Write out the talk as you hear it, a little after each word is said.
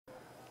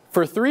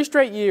For 3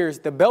 straight years,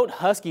 the Belt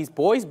Huskies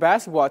boys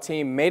basketball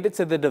team made it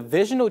to the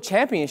divisional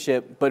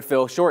championship but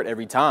fell short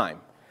every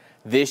time.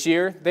 This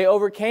year, they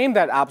overcame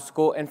that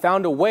obstacle and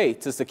found a way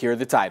to secure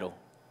the title.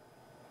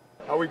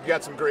 We've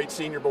got some great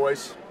senior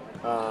boys.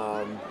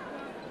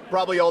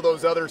 Probably all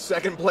those other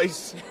second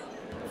place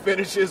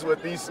finishes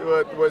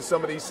with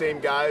some of these same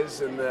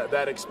guys, and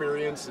that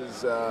experience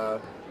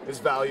is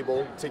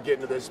valuable to get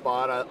into this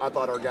spot. I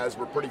thought our guys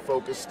were pretty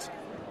focused.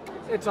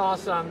 It's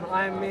awesome.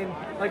 I mean,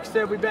 like I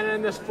said, we've been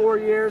in this 4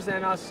 years,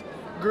 and us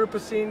group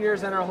of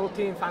seniors and our whole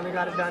team finally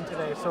got it done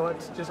today, so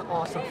it's just an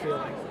awesome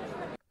feeling.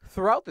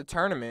 Throughout the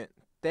tournament,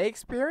 they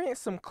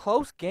experienced some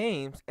close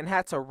games and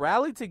had to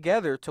rally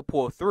together to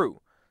pull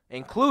through,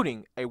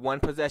 including a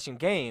one-possession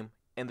game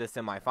in the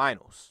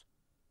semifinals.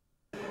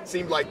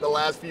 Seemed like the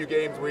last few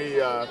games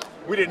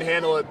we didn't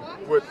handle it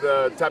with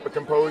the type of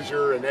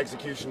composure and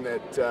execution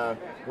that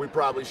we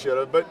probably should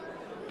have, but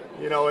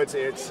you know,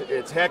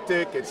 it's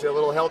hectic, it's a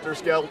little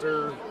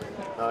helter-skelter.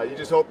 You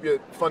just hope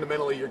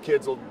fundamentally your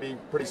kids will be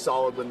pretty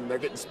solid when they're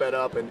getting sped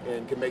up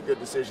and can make good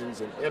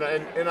decisions.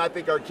 And I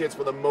think our kids,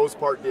 for the most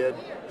part, did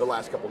the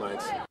last couple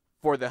nights.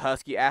 For the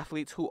Husky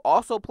athletes who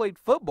also played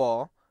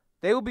football,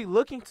 they will be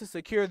looking to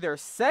secure their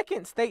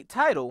second state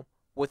title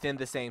within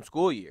the same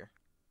school year.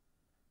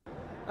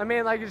 I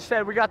mean, like you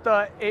said, we got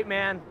the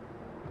 8-man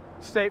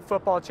state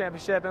football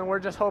championship, and we're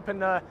just hoping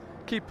to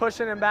keep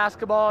pushing in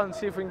basketball and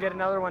see if we can get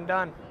another one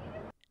done.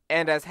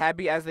 And as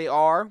happy as they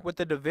are with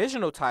the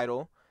divisional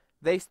title,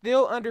 they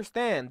still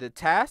understand the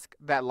task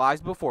that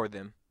lies before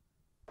them.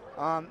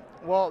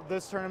 Well,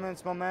 this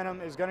tournament's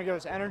momentum is going to give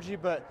us energy,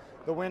 but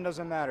the win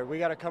doesn't matter. We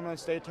got to come in the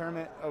state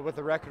tournament with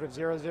a record of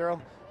 0-0.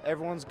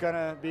 Everyone's going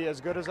to be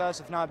as good as us,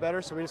 if not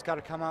better, so we just got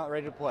to come out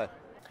ready to play.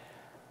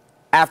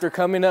 After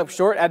coming up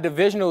short at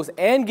divisionals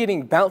and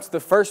getting bounced the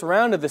first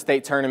round of the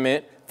state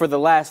tournament for the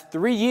last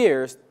 3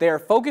 years, they are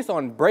focused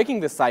on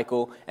breaking the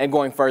cycle and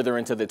going further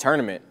into the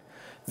tournament.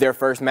 Their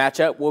first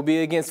matchup will be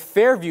against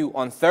Fairview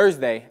on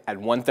Thursday at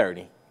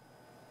 1:30.